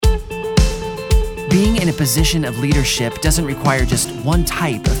Being in a position of leadership doesn't require just one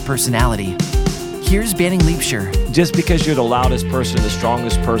type of personality. Here's Banning Liebscher. Just because you're the loudest person, the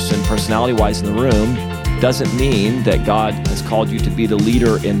strongest person, personality-wise in the room, doesn't mean that God has called you to be the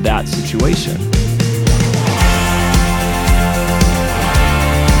leader in that situation.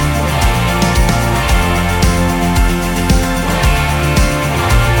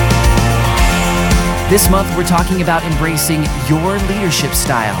 This month, we're talking about embracing your leadership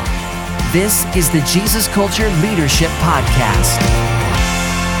style. This is the Jesus Culture Leadership Podcast.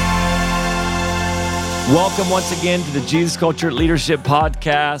 Welcome once again to the Jesus Culture Leadership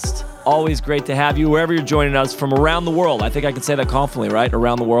Podcast. Always great to have you wherever you're joining us from around the world. I think I can say that confidently, right?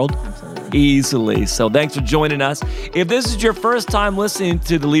 Around the world? Absolutely. Easily. So thanks for joining us. If this is your first time listening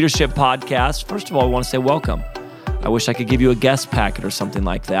to the Leadership Podcast, first of all, I want to say welcome. I wish I could give you a guest packet or something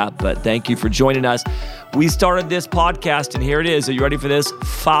like that, but thank you for joining us. We started this podcast, and here it is. Are you ready for this?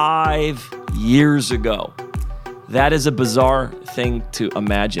 5 years ago. That is a bizarre thing to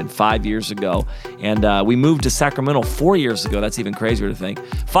imagine, 5 years ago. And we moved to Sacramento 4 years ago. That's even crazier to think.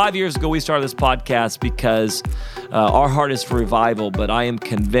 5 years ago, we started this podcast because our heart is for revival, but I am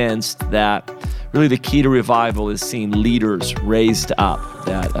convinced that really the key to revival is seeing leaders raised up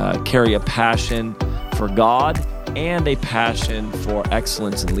that carry a passion for God and a passion for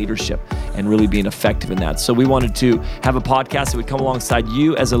excellence in leadership and really being effective in that. So we wanted to have a podcast that would come alongside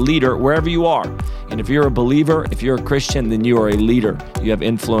you as a leader wherever you are. And if you're a believer, if you're a Christian, then you are a leader. You have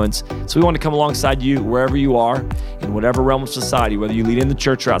influence. So we want to come alongside you wherever you are, in whatever realm of society, whether you lead in the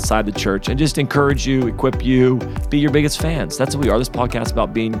church or outside the church, and just encourage you, equip you, be your biggest fans. That's what we are. This podcast is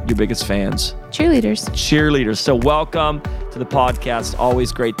about being your biggest fans. Cheerleaders. So welcome to the podcast.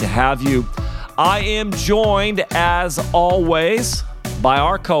 Always great to have you. I am joined, as always, by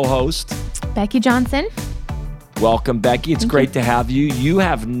our co-host, Becky Johnson. Welcome, Becky. It's Thank great you. to have you. You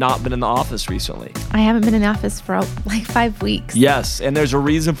have not been in the office recently. I haven't been in the office for like 5 weeks. Yes, and there's a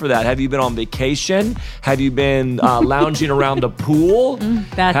reason for that. Have you been on vacation? Have you been lounging around a pool?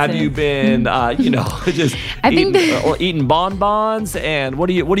 Have you been, just eating bonbons? And what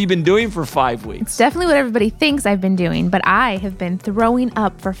have you been doing for 5 weeks? It's definitely what everybody thinks I've been doing, but I have been throwing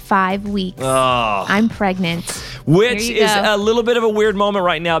up for 5 weeks. Oh. I'm pregnant. Which Here you is go. a little bit of a weird moment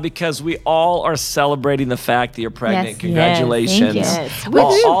right now because we all are celebrating the fact that you're pregnant. Yes. Congratulations. Yes, thank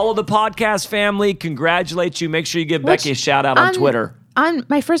you. All of the podcast family, congratulate you. Make sure you give Becky a shout out on Twitter. On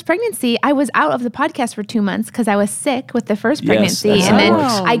my first pregnancy, I was out of the podcast for 2 months because I was sick with the first Yes, pregnancy. that's And how it then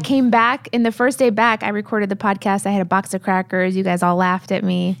works. I came back, and the first day back, I recorded the podcast. I had a box of crackers. You guys all laughed at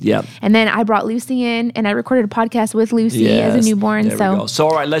me. Yep. And then I brought Lucy in, and I recorded a podcast with Lucy as a newborn. There we go. So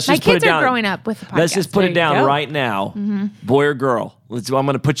all right, let's just put it my kids down. are growing up with the podcast. Let's just put it There you down go. right now. Boy or girl? I'm going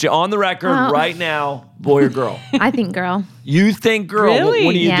to put you on the record right now. Boy or girl? I think girl. You think girl? Really?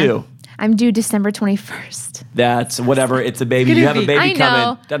 What do you do? I'm due December 21st. That's whatever. It's a baby. You have a baby I coming.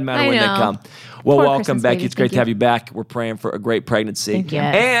 know. Doesn't matter I when they know. come. Well, Poor welcome, Christmas Becky. baby. It's great Thank to have you. you back. We're praying for a great pregnancy. Thank you.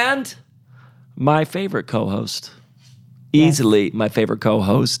 And my favorite co-host. Easily my favorite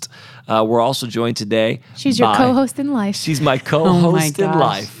co-host. We're also joined today. She's your by- co-host in life. She's my Oh my co-host in gosh.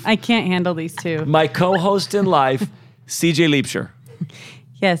 life. I can't handle these two. My co-host in life, CJ Liebscher.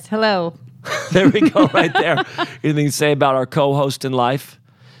 Yes, hello. There we go, right there. Anything to say about our co-host in life?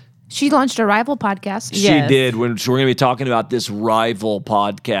 She launched a rival podcast. She Yes. did. We're going to be talking about this rival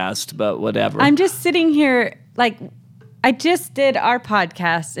podcast, but whatever. I'm just sitting here like I just did our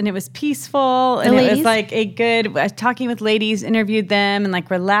podcast and it was peaceful and it was ladies? like a good talking with ladies, interviewed them and like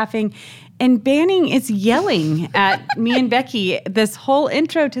we're laughing. And Banning is yelling at me and Becky this whole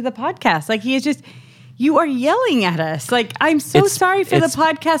intro to the podcast. Like he is just you are yelling at us. Like, I'm so sorry for the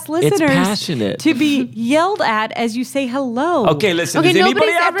podcast listeners passionate. to be yelled at as you say hello. Okay, listen, Okay, does anybody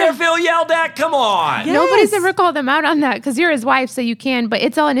nobody's out there feel yelled at? Come on. Yeah. Nobody's Yes. ever called them out on that because you're his wife, so you can. But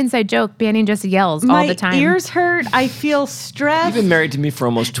it's all an inside joke. Banning just yells My all the time. ears hurt. I feel stressed. You've been married to me for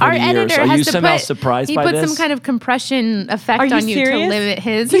almost Our 20 years. editor Are has you to somehow put, surprised he by put this? some kind of compression effect Are you on you to serious? limit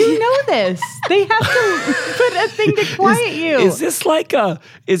his. You know this. They have to put a thing to quiet you.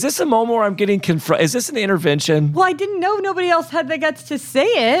 Is this a moment where I'm getting confronted? Is this an intervention? Well, I didn't know nobody else had the guts to say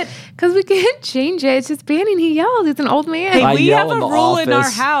it. Because we can't change it. It's just Banning. He yells. He's an old man. Hey, I we yell have in a the rule in our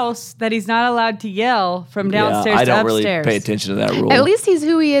office. house that he's not allowed to yell from downstairs I to don't upstairs. really pay attention to that rule. At least he's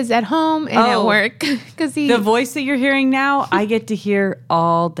who he is at home and at Oh. work. Because he. The voice that you're hearing now, I get to hear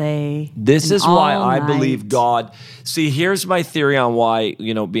all day. This and is why all I night. believe God. See, here's my theory on why,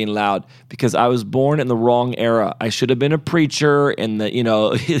 being loud. Because I was born in the wrong era. I should have been a preacher in the,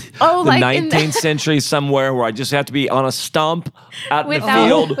 the like in 19th century somewhere where I just have to be on a stump out in the Without-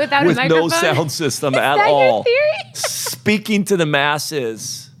 field without a with no microphone? sound system Is at that your all. theory? Speaking to the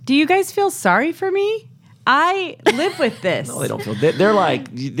masses. Do you guys feel sorry for me? I live with this. No, they don't feel. They're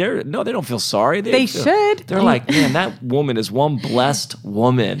like they don't feel sorry. They should. They're like, man, that woman is one blessed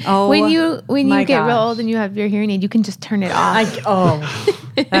woman. Oh, When you my get real gosh. old and you have your hearing aid, you can just turn it off.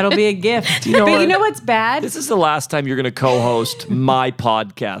 That'll be a gift. You know but what? you know what's bad? This is the last time you're going to co-host my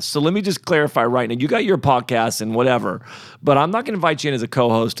podcast. So let me just clarify right now. You got your podcast and whatever, but I'm not going to invite you in as a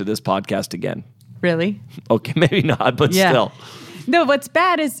co-host to this podcast again. Really? Okay, maybe not, but still. No, what's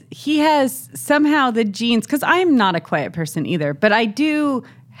bad is he has somehow the genes, because I'm not a quiet person either, but I do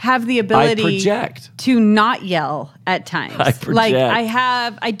have the ability project. to not yell at times. I project. Like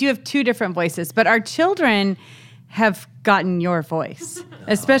I do have two different voices, but our children have gotten your voice,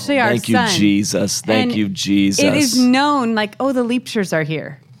 especially our Thank son. you, Jesus. Thank And you, Jesus. It is known like, oh, the Leapshires are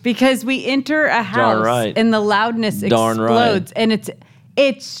here because we enter a house right. and the loudness Darn right. explodes and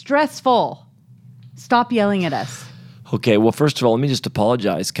it's stressful. Stop yelling at us. Okay, well, first of all, let me just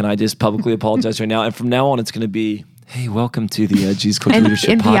apologize. Can I just publicly apologize right now? And from now on, it's going to be, hey, welcome to the Jesus Culture And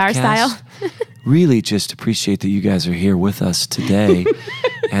Leadership NPR Podcast. style. Really just appreciate that you guys are here with us today.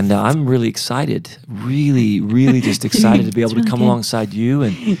 And I'm really excited, really just excited to be able to come alongside you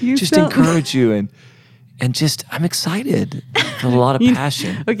and just sound- encourage you. And just, I'm excited with a lot of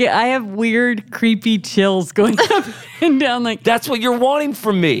passion. Okay, I have weird, creepy chills going up and down. Like That's what you're wanting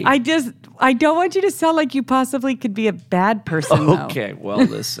from me. I don't want you to sound like you possibly could be a bad person. though. Okay, well,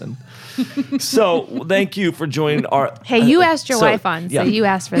 listen. So, thank you for joining our. Hey, you asked your wife on, so you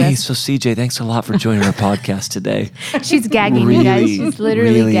asked for Hey, this. so CJ, thanks a lot for joining our podcast today. She's gagging, you guys. She's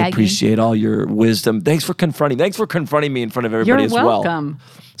literally really gagging. appreciate all your wisdom. Thanks for confronting me in front of everybody You're as well. welcome.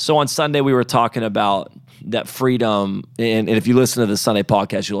 So on Sunday we were talking about that freedom, and if you listen to the Sunday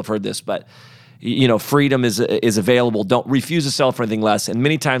podcast, you'll have heard this, but you know, freedom is available. Don't refuse to settle for anything less. And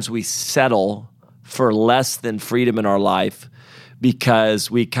many times we settle for less than freedom in our life because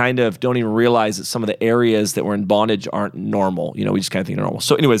we kind of don't even realize that some of the areas that we're in bondage aren't normal. You know, we just kind of think they're normal.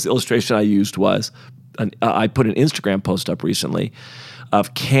 So anyways, the illustration I used was, I put an Instagram post up recently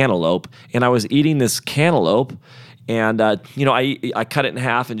of cantaloupe, and I was eating this cantaloupe, and you know, I cut it in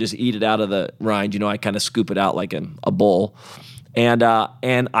half and just eat it out of the rind. You know, I kind of scoop it out like in a bowl, and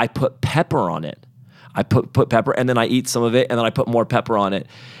I put pepper on it. I put pepper, and then I eat some of it, and then I put more pepper on it.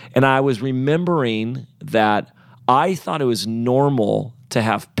 And I was remembering that I thought it was normal to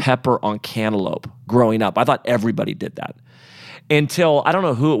have pepper on cantaloupe growing up. I thought everybody did that. Until, I don't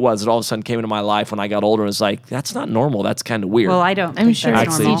know who it was that all of a sudden came into my life when I got older and was like, that's not normal. That's kind of weird. Well, I don't. I'm think sure that's it's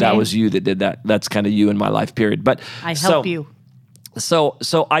Actually, normal. that was you that did that. That's kind of you in my life period. But I help you. So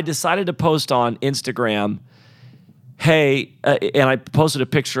I decided to post on Instagram, hey, and I posted a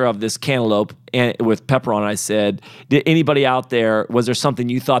picture of this cantaloupe and with pepper on it. I said, did anybody out there, was there something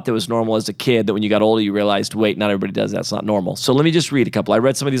you thought that was normal as a kid that when you got older you realized, wait, not everybody does that. It's not normal. So let me just read a couple. I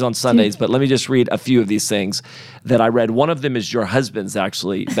read some of these on Sundays, but let me just read a few of these things that I read. One of them is your husband's,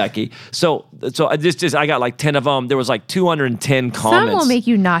 actually, Becky. So I got like 10 of them. There was like 210 comments. Some will make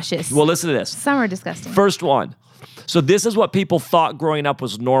you nauseous. Well, listen to this. Some are disgusting. First one. So this is what people thought growing up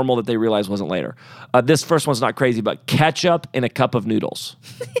was normal that they realized wasn't later. This first one's not crazy, but ketchup in a cup of noodles.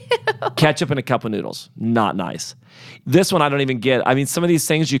 Ketchup in a cup of noodles. Not nice. This one I don't even get. I mean, some of these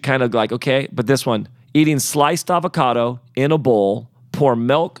things you kind of like, okay, but this one, eating sliced avocado in a bowl, pour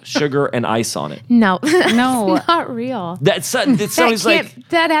milk, sugar, and ice on it. No. No. That's not real. That sounds like,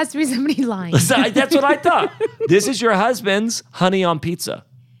 That has to be somebody lying. that's what I thought. This is your husband's honey on pizza.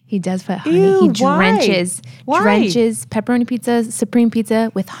 He does put honey. Ew, He why? drenches Why? pepperoni pizza, supreme pizza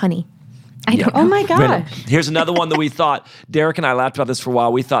with honey. I don't know. Oh my Random. gosh. Here's another one that we thought, Derek and I laughed about this for a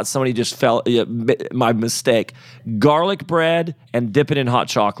while. We thought somebody just fell, my mistake. Garlic bread and dip it in hot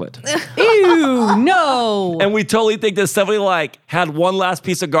chocolate. Ew, no. And we totally think that somebody like had one last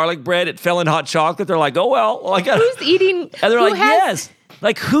piece of garlic bread, it fell in hot chocolate. They're like, oh, well. Who's eating? And they're who like, has- yes.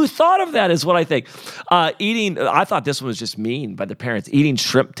 Like, who thought of that is what I think. I thought this one was just mean by the parents, eating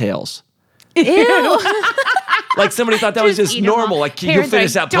shrimp tails. Ew. Like somebody thought that was Just just eat 'em normal. all. Like, you Parents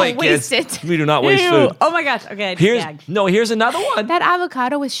finish like, that plate, "Don't waste kids. it." We do not waste Ew. food. Oh my gosh. Okay, I just gagged. Here's another one. That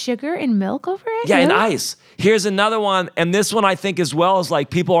avocado with sugar and milk over it? Yeah, and Really? ice. Here's another one, and this one I think as well is like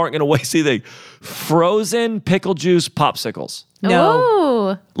people aren't going to waste anything. Frozen pickle juice popsicles. No.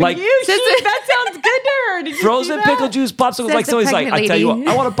 Oh. Like That sounds good to her. Did you frozen see that? pickle juice popsicles. Says Like the somebody's like, pregnant I tell you lady. what,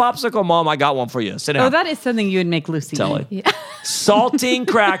 I want a popsicle, Mom. I got one for you. Sit down. Oh, that is something you would make Lucy Tell eat. it. Saltine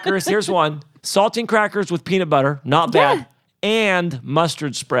crackers. Here's one. Saltine crackers with peanut butter. Not bad. And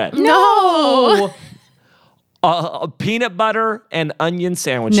mustard spread. No. Peanut butter and onion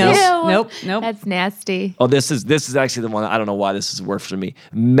sandwiches. No. Ew. Nope. That's nasty. Oh, this is actually the one. I don't know why this is worse for me.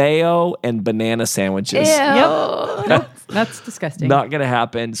 Mayo and banana sandwiches. Ew. Yep. That's disgusting. Not gonna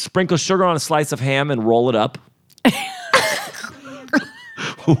happen. Sprinkle sugar on a slice of ham and roll it up.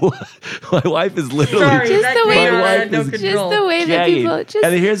 My wife is literally Just the way, my wife is just the way that gagging. people just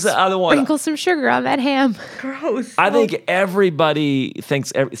And here's the other one. sprinkle some sugar on that ham. Gross. I think everybody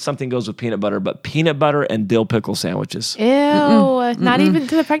thinks something goes with peanut butter, but peanut butter and dill pickle sandwiches. Ew. Not even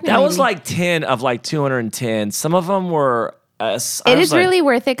to the pregnant That was lady. like 10 of like 210. Some of them were. It is really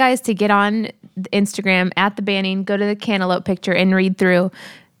worth it, guys, to get on Instagram at the Banning, go to the cantaloupe picture and read through.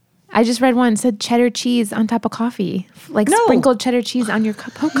 I just read one said cheddar cheese on top of coffee, like sprinkled cheddar cheese on your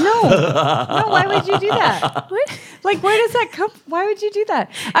cup. Oh, No, why would you do that? what? Like, where does that come? Why would you do that?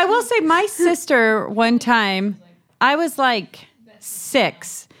 I will say, my sister one time, I was like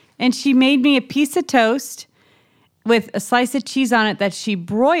 6, and she made me a piece of toast with a slice of cheese on it that she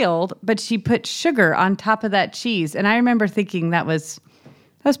broiled, but she put sugar on top of that cheese. And I remember thinking that was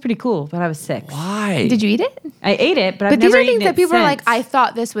pretty cool, but I was 6. Why? Did you eat it? I ate it, but I've But these never are eaten things that it people are like, since. I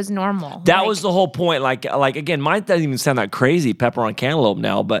thought this was normal. That was the whole point. Like again, mine doesn't even sound that crazy, pepper on cantaloupe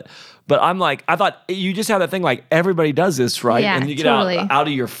now, but I'm like, I thought you just have that thing like everybody does this, right? Yeah, and you get totally. out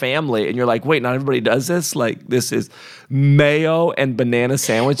of your family and you're like, wait, not everybody does this? Like this is mayo and banana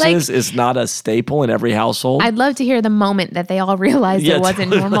sandwiches is not a staple in every household. I'd love to hear the moment that they all realized Yeah, it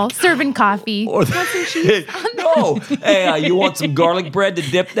wasn't totally. normal. Serving coffee. Or no, hey, you want some garlic bread to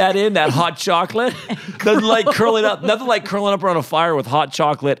dip that in? That hot chocolate? Nothing like curling up around a fire with hot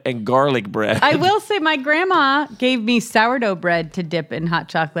chocolate and garlic bread. I will say my grandma gave me sourdough bread to dip in hot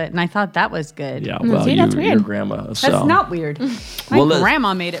chocolate, and I thought that was good. Yeah, well, see, that's your weird. grandma. That's So. not weird. My Well,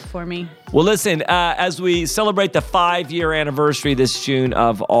 grandma made it for me. Well, listen, as we celebrate the 5-year anniversary this June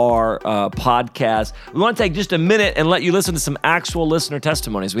of our podcast, we want to take just a minute and let you listen to some actual listener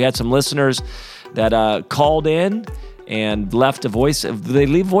testimonies. We had some listeners that called in and left a voice. Did they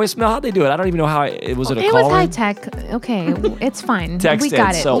leave voicemail? How'd they do it? I don't even know how it was. It a It call was high in? tech. Okay, it's fine. Text we in.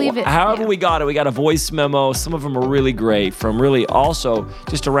 got it. So Leave it. however yeah. we got a voice memo. Some of them are really great from really also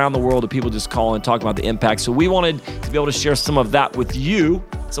just around the world of people just calling and talking about the impact. So we wanted to be able to share some of that with you,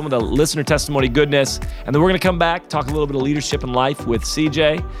 some of the listener testimony goodness. And then we're going to come back, talk a little bit of leadership and life with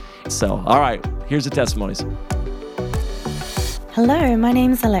CJ. So, all right, here's the testimonies. Hello, my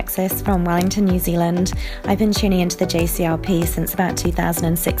name's Alexis from Wellington, New Zealand. I've been tuning into the JCLP since about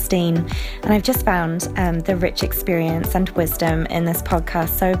 2016, and I've just found the rich experience and wisdom in this podcast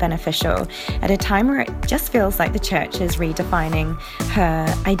so beneficial at a time where it just feels like the church is redefining her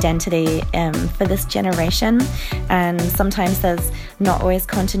identity for this generation. And sometimes there's not always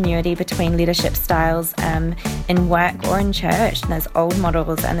continuity between leadership styles in work or in church. And there's old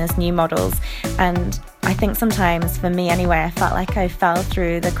models and there's new models. And I think sometimes, for me anyway, I felt like I fell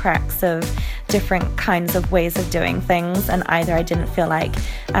through the cracks of different kinds of ways of doing things, and either I didn't feel like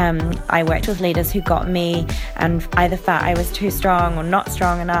I worked with leaders who got me, and either felt I was too strong or not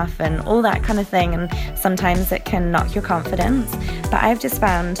strong enough and all that kind of thing, and sometimes it can knock your confidence. But I've just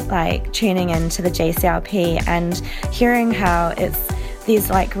found like tuning into the JCLP and hearing how it's these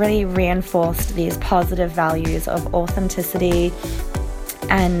like really reinforced these positive values of authenticity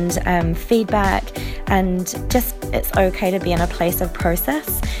and feedback, and just it's okay to be in a place of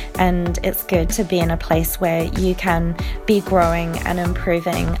process, and it's good to be in a place where you can be growing and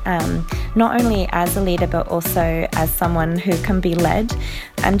improving, not only as a leader but also as someone who can be led.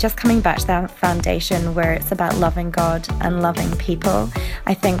 And just coming back to that foundation where it's about loving God and loving people,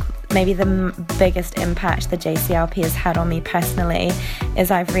 I think maybe the biggest impact the JCLP has had on me personally is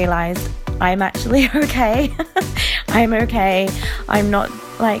I've realized I'm actually okay. I'm okay. I'm not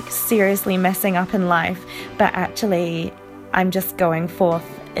like seriously messing up in life, but actually I'm just going forth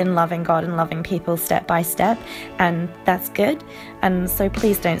in loving God and loving people step by step, and that's good. And so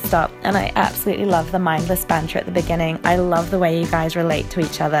please don't stop. And I absolutely love the mindless banter at the beginning. I love the way you guys relate to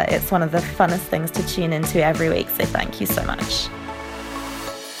each other. It's one of the funnest things to tune into every week, so thank you so much.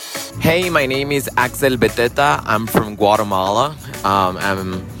 Hey, my name is Axel Beteta. I'm from Guatemala.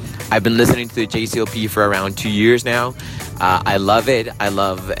 I've been listening to the JCLP for around 2 years now. I love it. I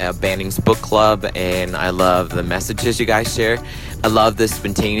love Banning's book club, and I love the messages you guys share. I love the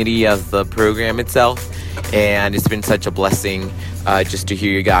spontaneity of the program itself, and it's been such a blessing just to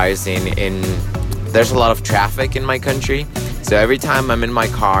hear you guys. And there's a lot of traffic in my country, so every time I'm in my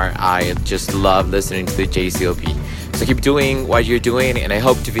car, I just love listening to the JCLP. So keep doing what you're doing, and I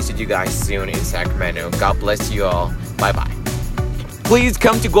hope to visit you guys soon in Sacramento. God bless you all. Bye-bye. Please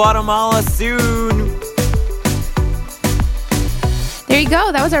come to Guatemala soon. There you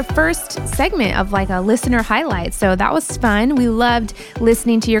go. That was our first segment of like a listener highlight. So that was fun. We loved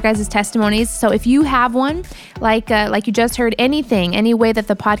listening to your guys' testimonies. So if you have one, like you just heard, anything, any way that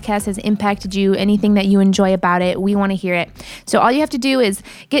the podcast has impacted you, anything that you enjoy about it, we want to hear it. So all you have to do is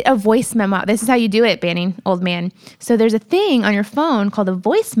get a voice memo. This is how you do it, Banning, old man. So there's a thing on your phone called a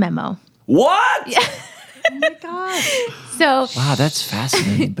voice memo. What? Yeah. Oh my God. So wow, that's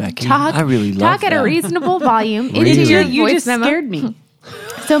fascinating, Becky. I really love talk that. at a reasonable volume Really? into your You voice just memo. scared me.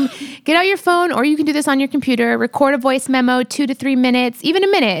 So get out your phone, or you can do this on your computer, record a voice memo, 2 to 3 minutes, even a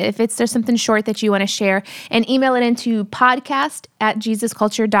minute if there's something short that you want to share, and email it into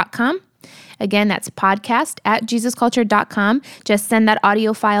podcast@jesusculture.com. Again, that's podcast@jesusculture.com. Just send that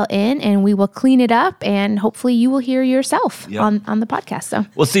audio file in and we will clean it up, and hopefully you will hear yourself on the podcast. So,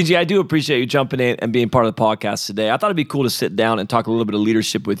 well, CJ, I do appreciate you jumping in and being part of the podcast today. I thought it'd be cool to sit down and talk a little bit of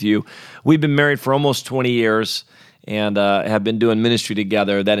leadership with you. We've been married for almost 20 years and have been doing ministry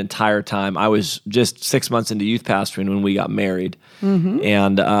together that entire time. I was just 6 months into youth pastoring when we got married. Mm-hmm.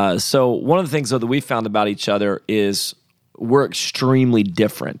 And so one of the things, though, that we found about each other is we're extremely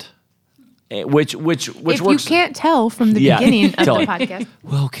different. Which if works. you can't tell from the beginning of the podcast.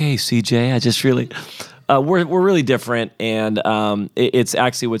 Well, okay, CJ, I just really, we're really different, and it's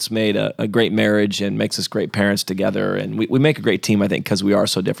actually what's made a great marriage and makes us great parents together, and we make a great team, I think, because we are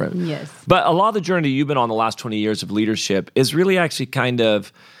so different. Yes. But a lot of the journey you've been on the last 20 years of leadership is really actually kind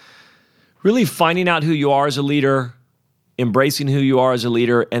of really finding out who you are as a leader, embracing who you are as a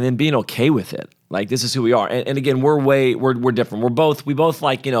leader, and then being okay with it. Like, this is who we are. And again, we're different. We both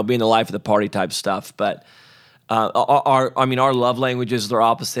like, being the life of the party type stuff, but our love languages are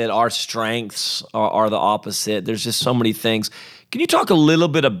opposite. Our strengths are the opposite. There's just so many things. Can you talk a little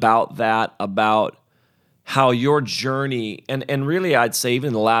bit about that, about how your journey, and really I'd say even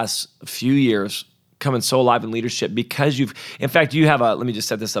in the last few years, coming so alive in leadership, because you have let me just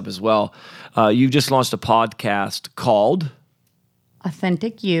set this up as well. You've just launched a podcast called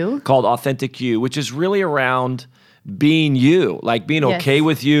Authentic You. Called Authentic You, which is really around being you, like being okay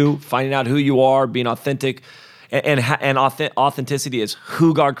with you, finding out who you are, being authentic. And authenticity is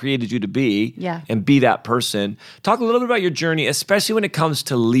who God created you to be, and be that person. Talk a little bit about your journey, especially when it comes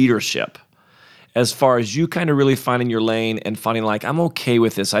to leadership, as far as you kind of really finding your lane and finding like, I'm okay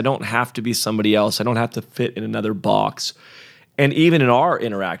with this. I don't have to be somebody else. I don't have to fit in another box. And even in our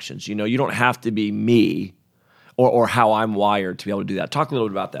interactions, you don't have to be me or how I'm wired to be able to do that. Talk a little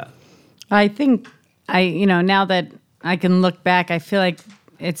bit about that. I think now that I can look back, I feel like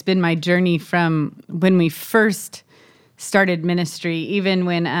it's been my journey from when we first started ministry, even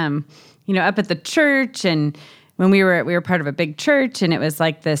when, up at the church, and when we were part of a big church, and it was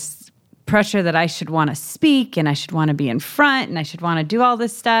like this pressure that I should want to speak, and I should want to be in front, and I should want to do all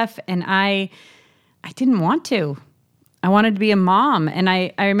this stuff. And I didn't want to. I wanted to be a mom. And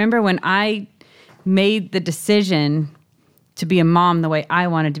I remember when I made the decision to be a mom the way I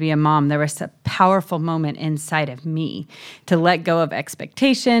wanted to be a mom, there was a powerful moment inside of me to let go of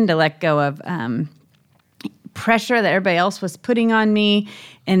expectation, to let go of pressure that everybody else was putting on me.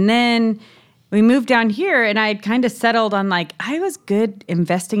 And then we moved down here, and I had kind of settled on I was good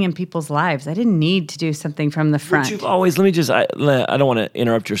investing in people's lives. I didn't need to do something from the front. But you've always, I don't want to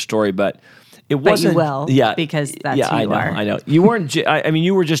interrupt your story, but it wasn't. But you will, because that's who you are. I know. You weren't,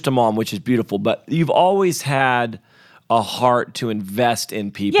 you were just a mom, which is beautiful, but you've always had a heart to invest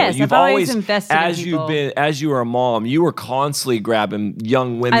in people. Yes, I've always invested in people. As you were a mom, you were constantly grabbing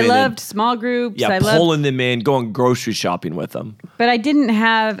young women. I loved small groups. Yeah, pulling them in, going grocery shopping with them. But I didn't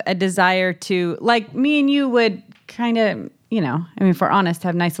have a desire to, like me and you would kind of, if we're honest,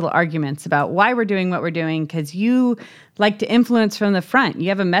 have nice little arguments about why we're doing what we're doing, because you like to influence from the front. You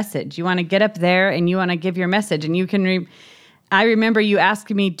have a message. You want to get up there and you want to give your message. And you can I remember you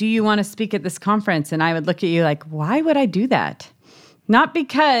asking me, do you want to speak at this conference? And I would look at you like, why would I do that? Not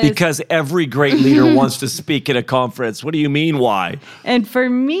because... Because every great leader wants to speak at a conference. What do you mean, why? And for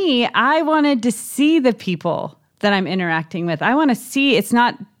me, I wanted to see the people that I'm interacting with. I want to see, it's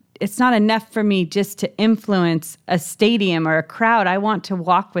not enough for me just to influence a stadium or a crowd. I want to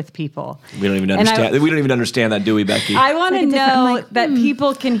walk with people. We don't even understand. We don't even understand that, do we, Becky? I want to know that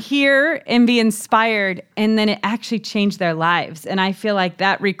people can hear and be inspired, and then it actually change their lives. And I feel like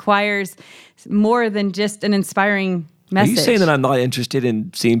that requires more than just an inspiring message. Are you saying that I'm not interested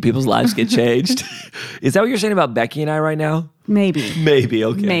in seeing people's lives get changed? Is that what you're saying about Becky and I right now? Maybe.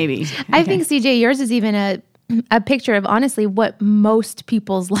 Okay. Maybe. I think, CJ, yours is even a picture of honestly what most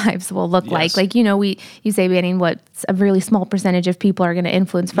people's lives will look like. Like, you say, Banning, what's a really small percentage of people are going to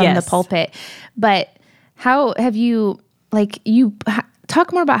influence from the pulpit. But how have you,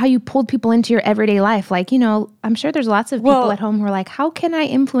 talk more about how you pulled people into your everyday life. Like, I'm sure there's lots of people at home who are like, how can I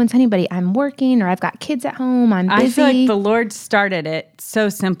influence anybody? I'm working, or I've got kids at home. I'm busy. I feel like the Lord started it so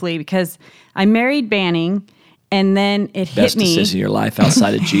simply because I married Banning, and then it hit me. Best decision in your life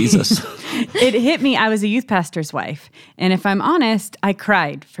outside of Jesus. It hit me. I was a youth pastor's wife. And if I'm honest, I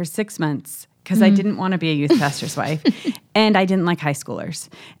cried for 6 months because I didn't want to be a youth pastor's wife. And I didn't like high schoolers.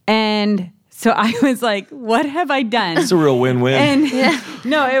 And so I was like, what have I done? It's a real win-win. And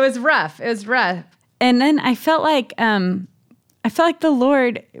no, it was rough. It was rough. And then I felt like the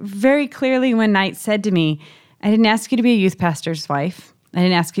Lord very clearly one night said to me, I didn't ask you to be a youth pastor's wife. I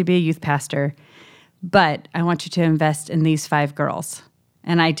didn't ask you to be a youth pastor, but I want you to invest in these 5 girls.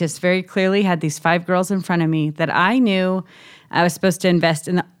 And I just very clearly had these 5 girls in front of me that I knew I was supposed to invest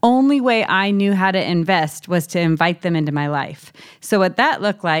in. The only way I knew how to invest was to invite them into my life. So what that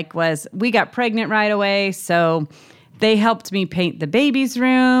looked like was we got pregnant right away. So they helped me paint the baby's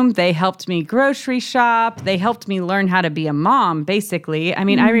room. They helped me grocery shop. They helped me learn how to be a mom, basically. I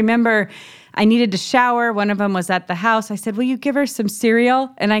mean, I remember I needed to shower. One of them was at the house. I said, will you give her some cereal?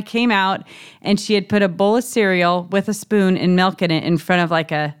 And I came out, and she had put a bowl of cereal with a spoon and milk in it in front of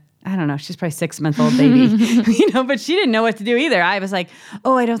like I don't know, she's probably 6-month-old baby, but she didn't know what to do either. I was like,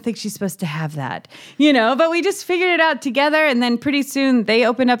 oh, I don't think she's supposed to have that, but we just figured it out together. And then pretty soon they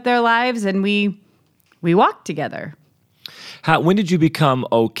opened up their lives and we walked together. When did you become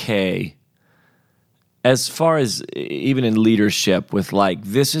okay, as far as even in leadership, with like,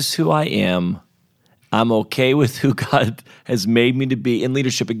 this is who I am, I'm okay with who God has made me to be in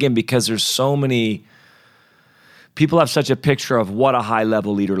leadership? Again, because there's so many people have such a picture of what a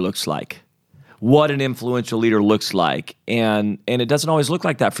high-level leader looks like, what an influential leader looks like, and it doesn't always look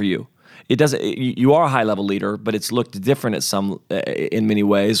like that for you. It doesn't. You are a high-level leader, but it's looked different in many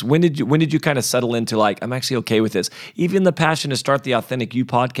ways. When did you kind of settle into like, I'm actually okay with this? Even the passion to start the Authentic You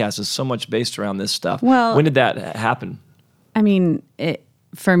podcast is so much based around this stuff. Well, when did that happen? I mean,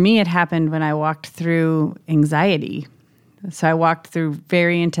 for me, it happened when I walked through anxiety. So I walked through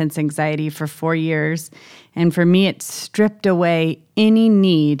very intense anxiety for 4 years. And for me, it stripped away any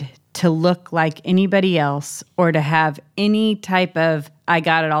need to look like anybody else or to have any type of, I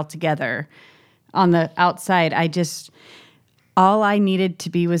got it all together on the outside. All I needed to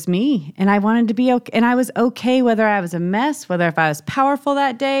be was me. And I wanted to be okay. And I was okay whether I was a mess, whether if I was powerful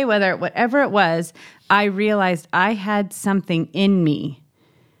that day, whatever it was, I realized I had something in me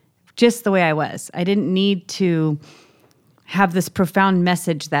just the way I was. I didn't need to have this profound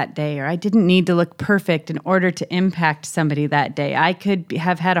message that day, or I didn't need to look perfect in order to impact somebody that day. I could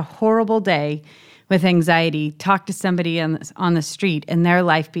have had a horrible day with anxiety, talk to somebody on the street, and their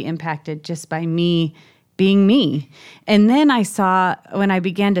life be impacted just by me being me. And then I saw, when I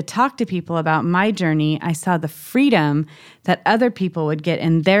began to talk to people about my journey, I saw the freedom that other people would get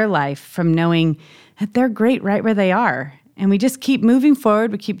in their life from knowing that they're great right where they are. And we just keep moving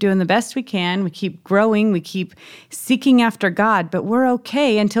forward. We keep doing the best we can. We keep growing. We keep seeking after God, but we're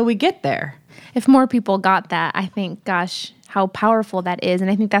okay until we get there. If more people got that, I think, gosh, how powerful that is. And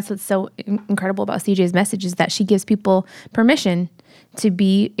I think that's what's so incredible about CJ's message is that she gives people permission to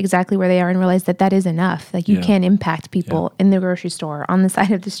be exactly where they are and realize that that is enough. Like you can impact people in the grocery store, on the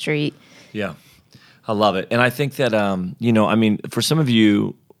side of the street. Yeah, I love it. And I think that, for some of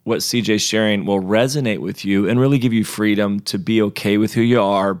you, what CJ's sharing will resonate with you and really give you freedom to be okay with who you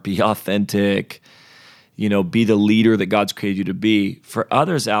are, be authentic, be the leader that God's created you to be. For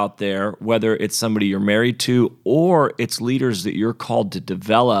others out there, whether it's somebody you're married to or it's leaders that you're called to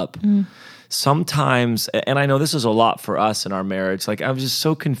develop, sometimes, and I know this is a lot for us in our marriage, like I was just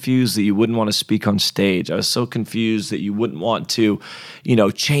so confused that you wouldn't want to speak on stage. I was so confused that you wouldn't want to,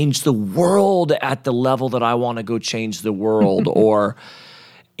 change the world at the level that I want to go change the world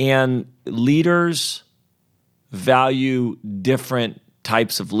And leaders value different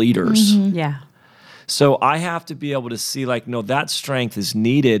types of leaders. Mm-hmm. Yeah. So I have to be able to see no, that strength is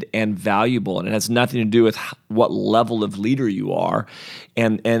needed and valuable, and it has nothing to do with what level of leader you are.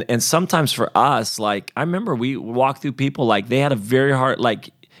 And sometimes for us, I remember we walked through people they had a very hard,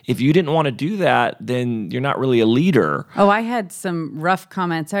 if you didn't want to do that, then you're not really a leader. Oh, I had some rough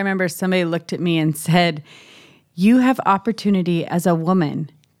comments. I remember somebody looked at me and said, you have opportunity as a woman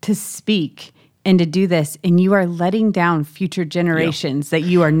to speak and to do this, and you are letting down future generations that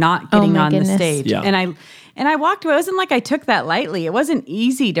you are not getting on the stage. Yeah. And I walked away. It wasn't like I took that lightly. It wasn't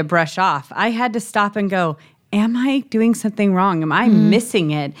easy to brush off. I had to stop and go, am I doing something wrong? Am I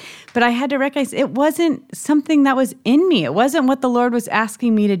missing it? But I had to recognize it wasn't something that was in me. It wasn't what the Lord was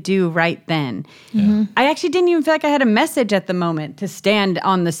asking me to do right then. Mm-hmm. I actually didn't even feel like I had a message at the moment to stand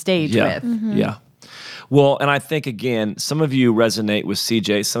on the stage with. Mm-hmm. Yeah. Well, and I think, again, some of you resonate with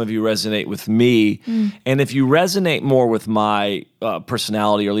CJ, some of you resonate with me. And if you resonate more with my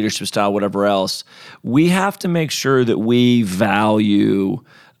personality or leadership style, whatever else, we have to make sure that we value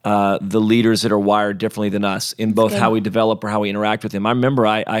the leaders that are wired differently than us in both how we develop or how we interact with them. I remember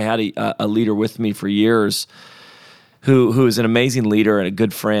I had a leader with me for years who is an amazing leader and a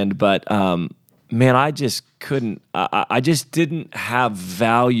good friend, but man, I just couldn't, I just didn't have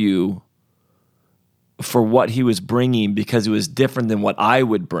value for what he was bringing because it was different than what I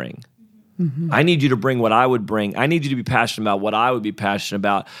would bring. I need you to bring what I would bring. I need you to be passionate about what I would be passionate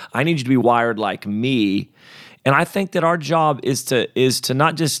about. I need you to be wired like me. And I think that our job is to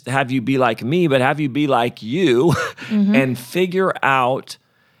not just have you be like me, but have you be like you and figure out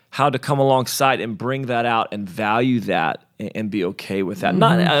how to come alongside and bring that out and value that and be okay with that.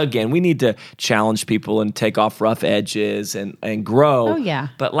 Not again, we need to challenge people and take off rough edges and grow. Oh, yeah.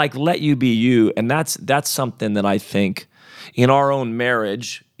 But like let you be you. And that's something that I think in our own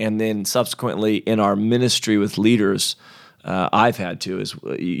marriage and then subsequently in our ministry with leaders, I've had to, is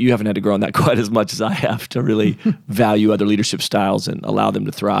you haven't had to grow on that quite as much as I have to really value other leadership styles and allow them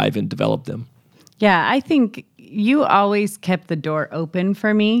to thrive and develop them. Yeah, I think you always kept the door open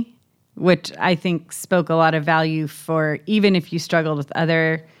for me, which I think spoke a lot of value for even if you struggled with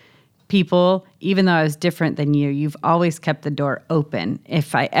other people, even though I was different than you, you've always kept the door open.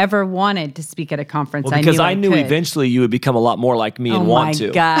 If I ever wanted to speak at a conference, because I knew could. Eventually you would become a lot more like me and want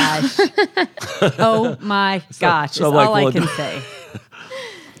to. Oh my gosh. So is like, all I can say.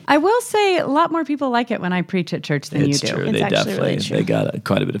 I will say a lot more people like it when I preach at church than you do. True. It's They actually definitely really true. they got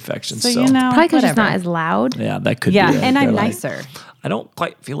quite a bit of affection. So you know, Probably because it's whatever. not as loud. Yeah, that could be. Yeah, it. and I'm They're like, nicer. I don't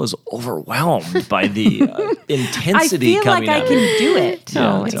quite feel as overwhelmed by the I intensity feel coming like I out. can do it.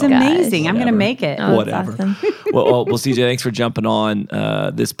 Oh, It's my gosh. amazing. I'm going to Whatever. make it. Oh, Whatever. that's awesome. well, CJ, thanks for jumping on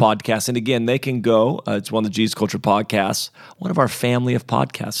this podcast. And again, they can go. It's one of the Jesus Culture podcasts, one of our family of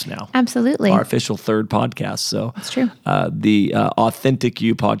podcasts now. Absolutely. Our official third podcast. So That's true. The Authentic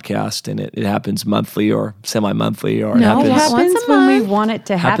You podcast, and it happens monthly or semi-monthly, or No, it It happens. happens Once a when we month. want it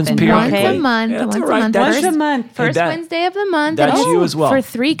to Happens happen. periodically. Once Okay? a month. Yeah, that's once all right. a month. That's- Once a month. First that- Wednesday of the month. that's and you as well. For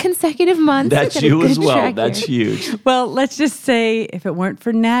 3 consecutive months. That's Get a you as good well. track That's here. huge. Well, let's just say if it weren't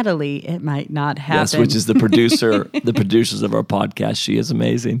for Natalie, it might not happen. Yes, which is the producer, the producers of our podcast. She is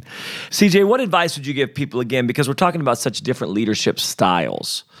amazing. CJ, what advice would you give people again? Because we're talking about such different leadership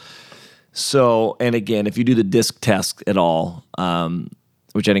styles. So, and again, if you do the DISC test at all,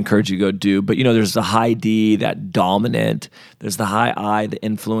 which I'd encourage you to go do, but there's the high D, that dominant. There's the high I, the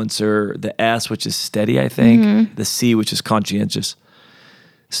influencer. The S, which is steady, I think. The C, which is conscientious.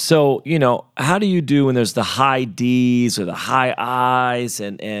 So, how do you do when there's the high D's or the high I's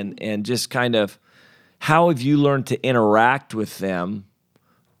and just kind of how have you learned to interact with them?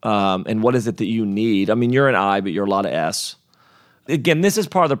 And what is it that you need? I mean, you're an I, but you're a lot of S. Again, this is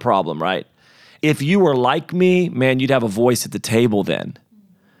part of the problem, right? If you were like me, man, you'd have a voice at the table then.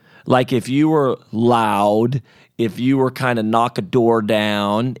 Like if you were loud, if you were kind of knock a door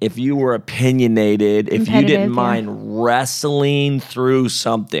down, if you were opinionated, if you didn't Competitive, mind wrestling through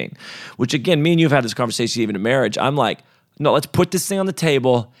something, which again, me and you have had this conversation even in marriage. I'm like, no, let's put this thing on the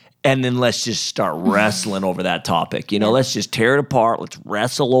table and then let's just start wrestling over that topic. Let's just tear it apart. Let's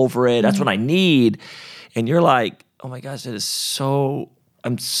wrestle over it. That's what I need. And you're like, oh my gosh, I'm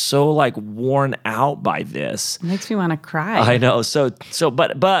so like worn out by this. It makes me want to cry. I know.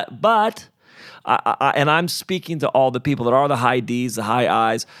 But and I'm speaking to all the people that are the high D's, the high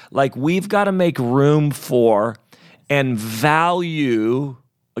I's. Like we've got to make room for and value.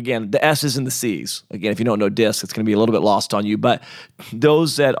 Again, the S's and the C's. Again, if you don't know DISC, it's going to be a little bit lost on you. But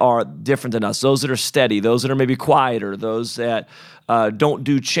those that are different than us, those that are steady, those that are maybe quieter, those that don't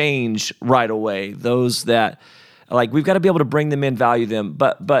do change right away, those that we've got to be able to bring them in, value them.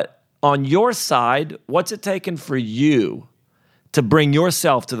 But on your side, what's it taken for you to bring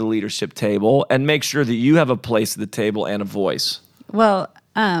yourself to the leadership table and make sure that you have a place at the table and a voice? Well,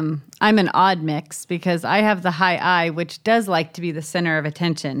 I'm an odd mix because I have the high I, which does like to be the center of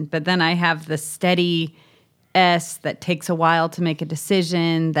attention, but then I have the steady S that takes a while to make a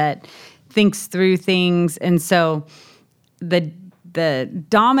decision, that thinks through things. And so the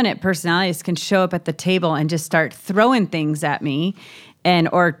dominant personalities can show up at the table and just start throwing things at me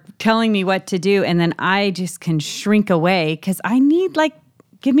or telling me what to do. And then I just can shrink away because I need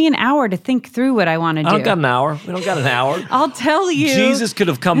give me an hour to think through what I want to do. I don't got an hour. We don't got an hour. I'll tell you. Jesus could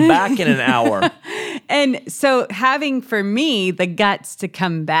have come back in an hour. And so having for me the guts to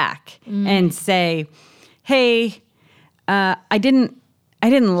come back and say, hey, I didn't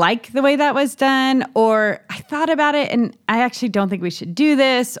didn't like the way that was done, or I thought about it and I actually don't think we should do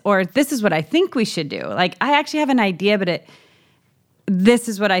this, or this is what I think we should do. Like, I actually have an idea, but this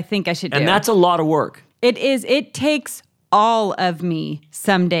is what I think I should do. And that's a lot of work. It is. It takes all of me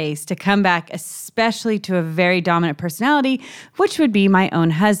some days to come back, especially to a very dominant personality, which would be my own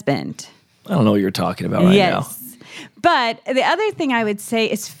husband. I don't know what you're talking about right now. But the other thing I would say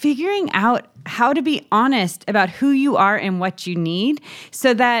is figuring out how to be honest about who you are and what you need,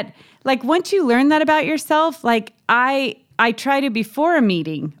 so that, like, once you learn that about yourself, like I try to, before a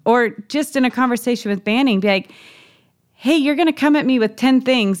meeting or just in a conversation with Banning, be like, hey, you're going to come at me with 10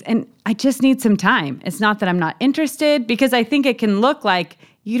 things and I just need some time. It's not that I'm not interested, because I think it can look like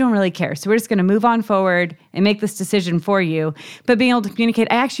you don't really care. So we're just going to move on forward and make this decision for you. But being able to communicate,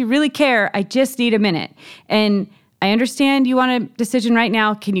 I actually really care. I just need a minute. And I understand you want a decision right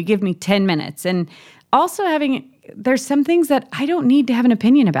now. Can you give me 10 minutes? And also there's some things that I don't need to have an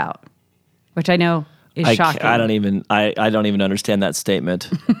opinion about, which I know is shocking. I don't even understand that statement.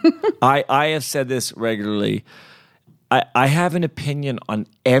 I have said this regularly. I have an opinion on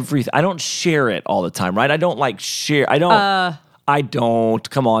everything. I don't share it all the time, right? I don't share. I don't.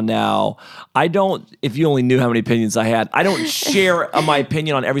 Come on now. I don't. If you only knew how many opinions I had, I don't share my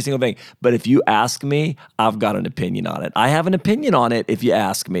opinion on every single thing. But if you ask me, I've got an opinion on it. I have an opinion on it if you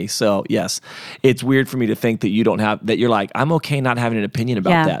ask me. So yes, it's weird for me to think that you don't have, that you're like, I'm okay not having an opinion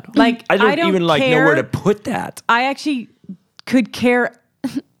about that. Like, I don't even care. know where to put that. I actually could care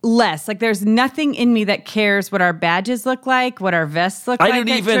less. Like, there's nothing in me that cares what our badges look like, what our vests look like at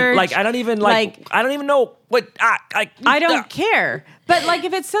church. I don't even know what I don't care. But like,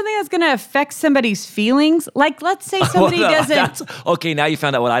 if it's something that's going to affect somebody's feelings, like, let's say somebody doesn't. Okay, now you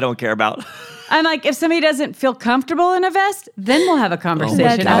found out what I don't care about. I'm like, if somebody doesn't feel comfortable in a vest, then we'll have a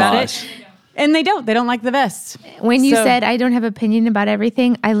conversation about it. And they don't like the vests. When you said I don't have opinion about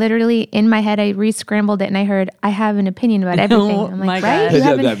everything, I literally, in my head, I re-scrambled it and I heard, I have an opinion about everything. I'm like, right?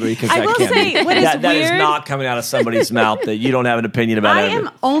 I will say, what is weird? That is not coming out of somebody's mouth, that you don't have an opinion about everything. I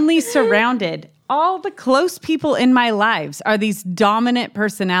am only surrounded. All the close people in my lives are these dominant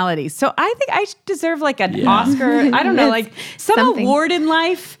personalities. So I think I deserve like an Oscar. I don't know, like some award in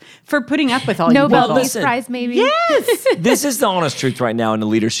life for putting up with all Nobel Peace Prize, maybe. Yes. This is the honest truth right now in the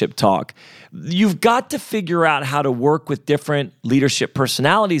leadership talk. You've got to figure out how to work with different leadership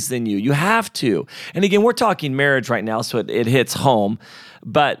personalities than you. You have to. And again, we're talking marriage right now, so it hits home.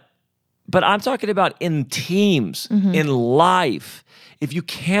 But I'm talking about in teams, in life. If you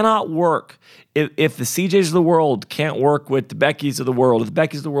cannot work, if the CJs of the world can't work with the Beckys of the world, if the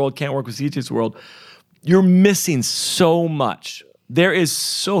Beckys of the world can't work with CJs of the world, you're missing so much. There is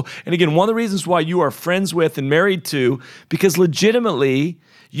so, and again, one of the reasons why you are friends with and married to, because legitimately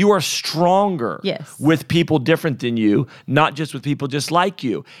you are stronger with people different than you, not just with people just like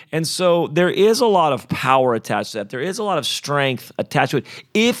you. And so there is a lot of power attached to that. There is a lot of strength attached to it.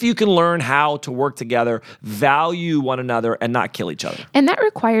 If you can learn how to work together, value one another, and not kill each other. And that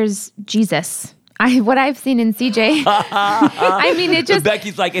requires Jesus. What I've seen in CJ, I mean, it just...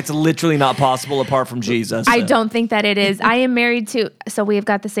 Becky's like, it's literally not possible apart from Jesus. I don't think that it is. I am married to... So we've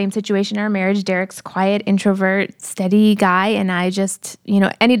got the same situation in our marriage. Derek's quiet, introvert, steady guy. And I just,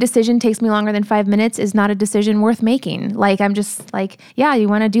 any decision takes me longer than 5 minutes is not a decision worth making. Like, I'm just like, yeah, you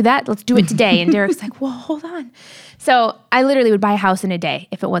want to do that? Let's do it today. And Derek's like, well, hold on. So I literally would buy a house in a day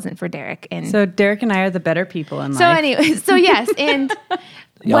if it wasn't for Derek. And so Derek and I are the better people in life. So anyway, yes. And...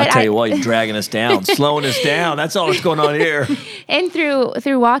 I'll tell you what, you're dragging us down, slowing us down. That's all that's going on here. And through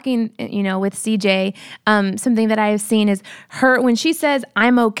walking, with CJ, something that I have seen is her, when she says,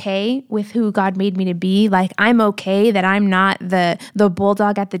 I'm okay with who God made me to be, like, I'm okay that I'm not the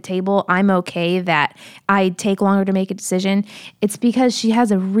bulldog at the table. I'm okay that I take longer to make a decision. It's because she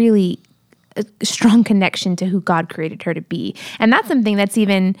has a really strong connection to who God created her to be. And that's something that's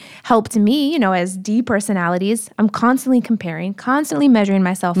even helped me, as D personalities. I'm constantly comparing, constantly measuring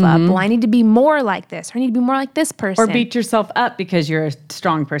myself up. Well, I need to be more like this, or I need to be more like this person. Or beat yourself up because you're a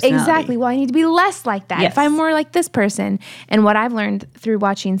strong personality. Exactly. Well, I need to be less like that if I'm more like this person. And what I've learned through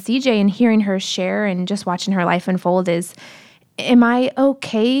watching CJ and hearing her share and just watching her life unfold is, am I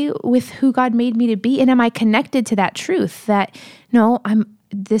okay with who God made me to be? And am I connected to that truth that, no,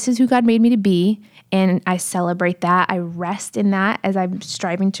 this is who God made me to be, and I celebrate that. I rest in that as I'm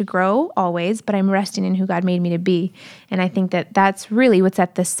striving to grow always, but I'm resting in who God made me to be. And I think that that's really what's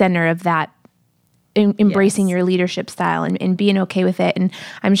at the center of that, embracing your leadership style and being okay with it. And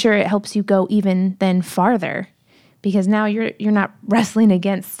I'm sure it helps you go even then farther, because now you're not wrestling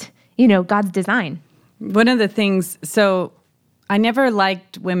against, God's design. One of the things, so I never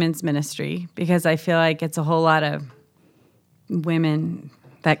liked women's ministry because I feel like it's a whole lot of women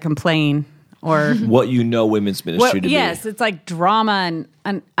that complain or what you know women's ministry to be. Yes, it's like drama,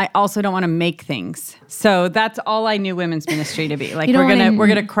 and I also don't want to make things. So that's all I knew women's ministry to be. Like we're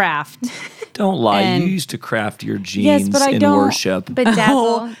gonna craft. Don't lie. And- You used to craft your jeans but I in don't- worship.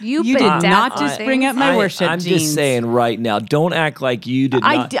 Bedazzle. You did not just bring up my worship I'm jeans. just saying right now, don't act like you did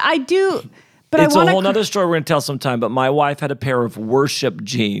not. I do, but It's I a want whole other story we're going to tell sometime, but my wife had a pair of worship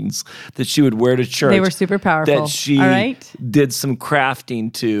jeans that she would wear to church. They were super powerful, That she all right? did some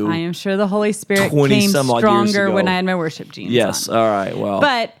crafting to. I am sure the Holy Spirit 20 came some odd years stronger ago. when I had my worship jeans Yes, on. all right, well.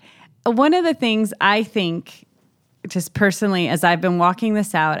 But one of the things I think, just personally, as I've been walking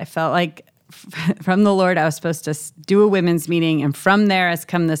this out, I felt like from the Lord I was supposed to do a women's meeting, and from there has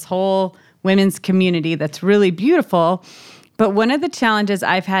come this whole women's community that's really beautiful. But one of the challenges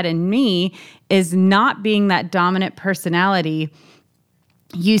I've had in me is not being that dominant personality.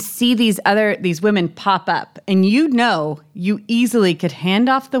 You see these women pop up, and you easily could hand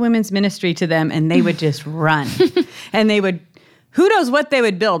off the women's ministry to them, and they would just run. And they would, who knows what they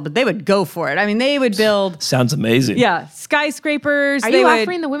would build, but they would go for it. I mean, they would build, Sounds amazing. skyscrapers. Are you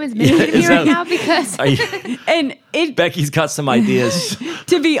offering the women's ministry to me right now? Because And Becky's got some ideas.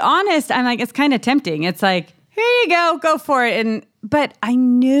 to be honest, I'm like, it's kind of tempting. It's like, here you go for it. But I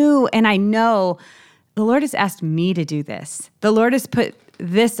knew and I know the Lord has asked me to do this. The Lord has put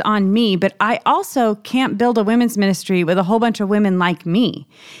this on me, but I also can't build a women's ministry with a whole bunch of women like me,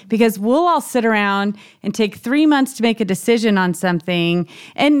 because we'll all sit around and take 3 months to make a decision on something.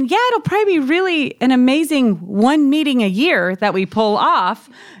 And yeah, it'll probably be really an amazing one meeting a year that we pull off,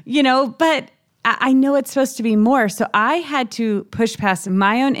 but I know it's supposed to be more. So I had to push past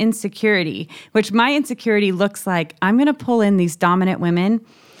my own insecurity, which my insecurity looks like I'm going to pull in these dominant women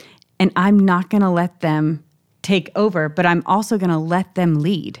and I'm not going to let them take over, but I'm also going to let them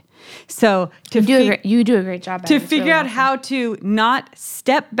lead. So you do a great job at to it. It's figure really out how to not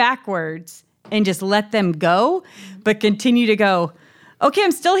step backwards and just let them go, but continue to go, okay,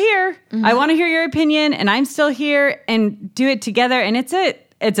 I'm still here. Mm-hmm. I want to hear your opinion, and I'm still here, and do it together. And it's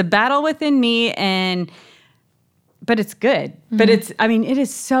a battle within me, but it's good. Mm-hmm. But it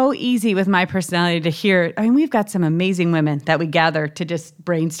is so easy with my personality to hear. I mean, we've got some amazing women that we gather to just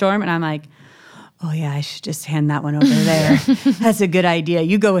brainstorm, and I'm like, oh yeah, I should just hand that one over there. That's a good idea.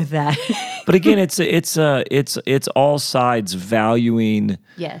 You go with that. But again, it's all sides valuing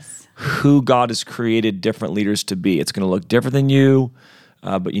Yes. who God has created different leaders to be. It's going to look different than you,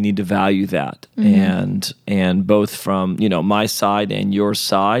 but you need to value that. And both from my side and your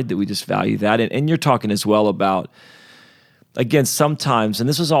side, that we just value that. And you're talking as well about, again, sometimes, and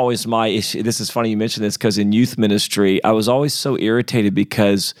this was always my issue. This is funny you mentioned this, because in youth ministry, I was always so irritated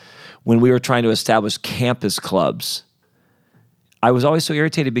because when we were trying to establish campus clubs, I was always so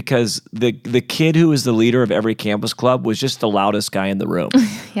irritated because the kid who was the leader of every campus club was just the loudest guy in the room.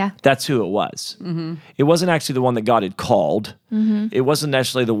 Yeah. That's who it was. Mm-hmm. It wasn't actually the one that God had called. Mm-hmm. It wasn't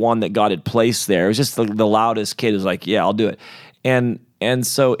necessarily the one that God had placed there. It was just the loudest kid who's like, yeah, I'll do it. And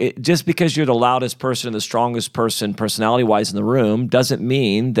so just because you're the loudest person and the strongest person personality-wise in the room doesn't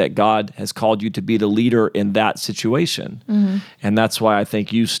mean that God has called you to be the leader in that situation. Mm-hmm. And that's why I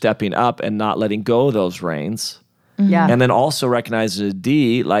think you stepping up and not letting go of those reins. Yeah. And then also recognizing a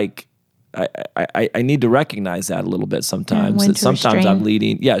D, like I need to recognize that a little bit sometimes. when That to sometimes restrain. I'm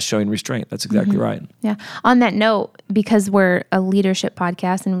leading, showing restraint. That's exactly right. Yeah. On that note, because we're a leadership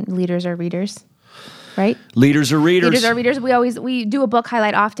podcast and leaders are readers, right? Leaders are readers. Leaders are readers. We do a book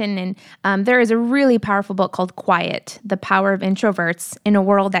highlight often, and there is a really powerful book called Quiet: The Power of Introverts in a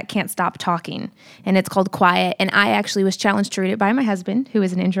World That Can't Stop Talking. And it's called Quiet. And I actually was challenged to read it by my husband, who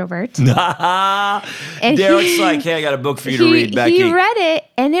is an introvert. And Derek's like, hey, I got a book for you to read, Becky. He read it,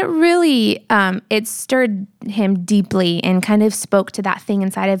 and it really it stirred him deeply and kind of spoke to that thing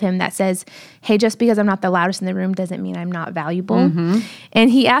inside of him that says, hey, just because I'm not the loudest in the room doesn't mean I'm not valuable. Mm-hmm.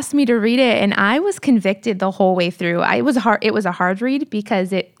 And he asked me to read it, and I was convicted the whole way through. It was a hard read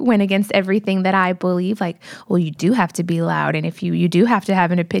because it went against everything that I believe, like, well, you do have to be loud, and if you do have to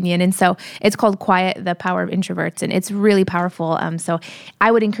have an opinion. And so it's called Quiet: The Power of Introverts, and it's really powerful. So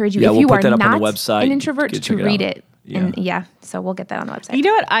I would encourage you, if you are not an introvert, to read it. And so we'll get that on the website. You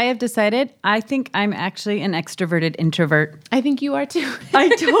know what I have decided? I think I'm actually an extroverted introvert. I think you are too.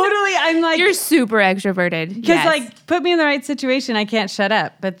 I'm like, you're super extroverted. Because put me in the right situation, I can't shut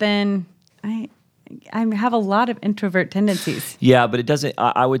up. But then I have a lot of introvert tendencies. Yeah, but it doesn't.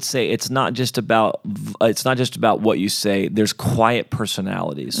 I would say it's not just about what you say. There's quiet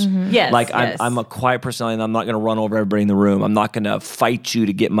personalities. Yes, like yes. I'm a quiet personality, and I'm not going to run over everybody in the room. I'm not going to fight you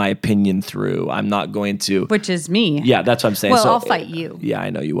to get my opinion through. I'm not going to. Which is me. Yeah, that's what I'm saying. Well, So, I'll fight you. Yeah, I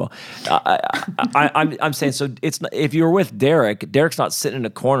know you will. I'm saying, so it's not, if you're with Derek's not sitting in a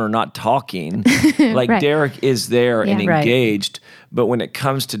corner not talking. Like Right. Derek is there and Yeah. Right. engaged. But when it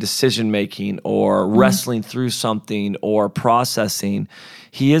comes to decision making or wrestling through something or processing,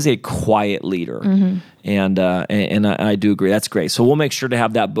 he is a quiet leader. And I do agree. That's great. So we'll make sure to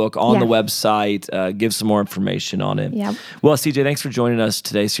have that book on the Yeah. website, give some more information on it. Yep. Well, CJ, thanks for joining us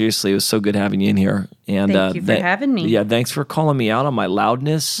today. Seriously, it was so good having you in here. And Thank you for having me. Yeah, thanks for calling me out on my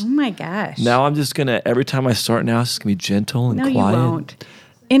loudness. Oh my gosh. Now I'm just gonna, every time I start now, it's just gonna be gentle and No, quiet. you won't.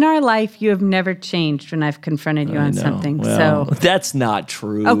 In our life, you have never changed when I've confronted you I on know. something. Well, So that's not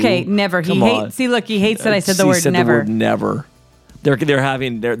true. okay, never. Come on. See, look, he hates that I said the He word said never. The word never.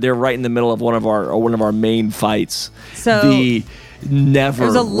 They're right in the middle of one of our main fights. So, the never.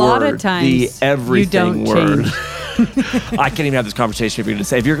 there's a lot of word, times the everything you don't word. change. I can't even have this conversation if you're going to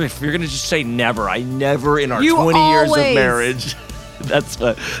say if you're going to just say never. I never in our You 20 years of always. marriage. That's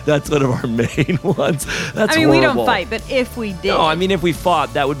one of our main ones. That's I mean, we don't horrible. fight, but if we did, No, I mean, if we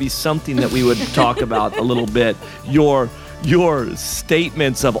fought, that would be something that we would talk about a little bit. Your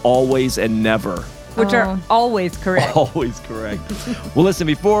statements of always and never. which are always correct. Always correct. Well, listen,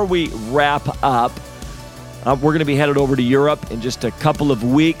 before we wrap up, we're going to be headed over to Europe in just a couple of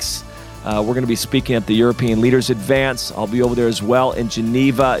weeks. We're going to be speaking at the European Leaders Advance. I'll be over there as well in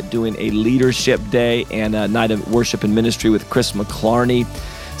Geneva doing a leadership day and a night of worship and ministry with Chris McClarney.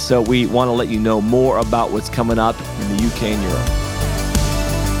 So we want to let you know more about what's coming up in the UK and Europe.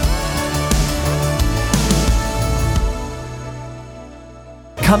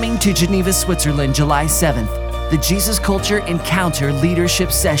 Coming to Geneva, Switzerland, July 7th, the Jesus Culture Encounter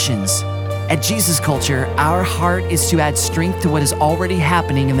Leadership Sessions. At Jesus Culture, our heart is to add strength to what is already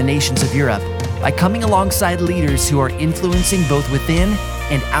happening in the nations of Europe by coming alongside leaders who are influencing both within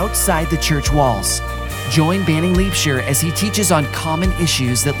and outside the church walls. Join Banning Liebscher as he teaches on common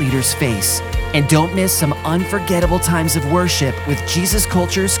issues that leaders face. And don't miss some unforgettable times of worship with Jesus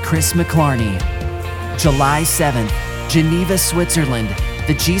Culture's Chris McClarney. July 7th, Geneva, Switzerland,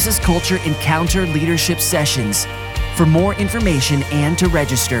 the Jesus Culture Encounter Leadership Sessions. For more information and to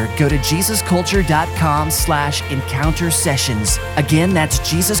register, go to jesusculture.com/encounter sessions. Again, that's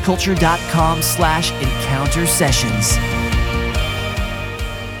jesusculture.com/encounter sessions.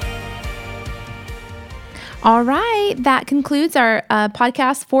 All right, that concludes our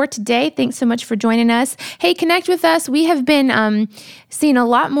podcast for today. Thanks so much for joining us. Hey, connect with us. We have been seeing a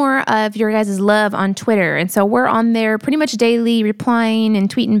lot more of your guys' love on Twitter. And so we're on there pretty much daily, replying and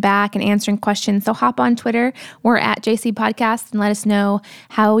tweeting back and answering questions. So hop on Twitter. We're at JC Podcast and let us know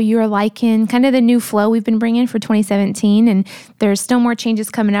how you're liking kind of the new flow we've been bringing for 2017. And there's still more changes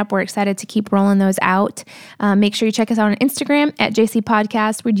coming up. We're excited to keep rolling those out. Make sure you check us out on Instagram at JC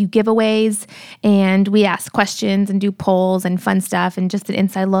Podcast. We do giveaways and we ask questions and do polls and fun stuff and just an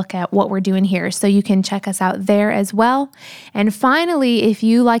inside look at what we're doing here. So you can check us out there as well. And finally, if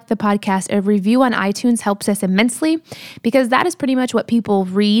you like the podcast, a review on iTunes helps us immensely because that is pretty much what people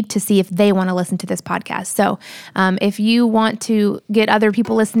read to see if they want to listen to this podcast. So if you want to get other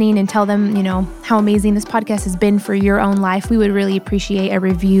people listening and tell them, you know, how amazing this podcast has been for your own life, we would really appreciate a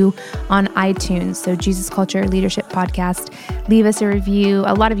review on iTunes. So Jesus Culture Leadership Podcast, leave us a review.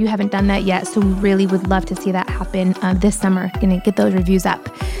 A lot of you haven't done that yet, so we really would love to see that happen this summer. Going to get those reviews up.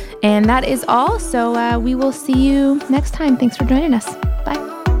 And that is all. So we will see you next time. Thanks for joining us.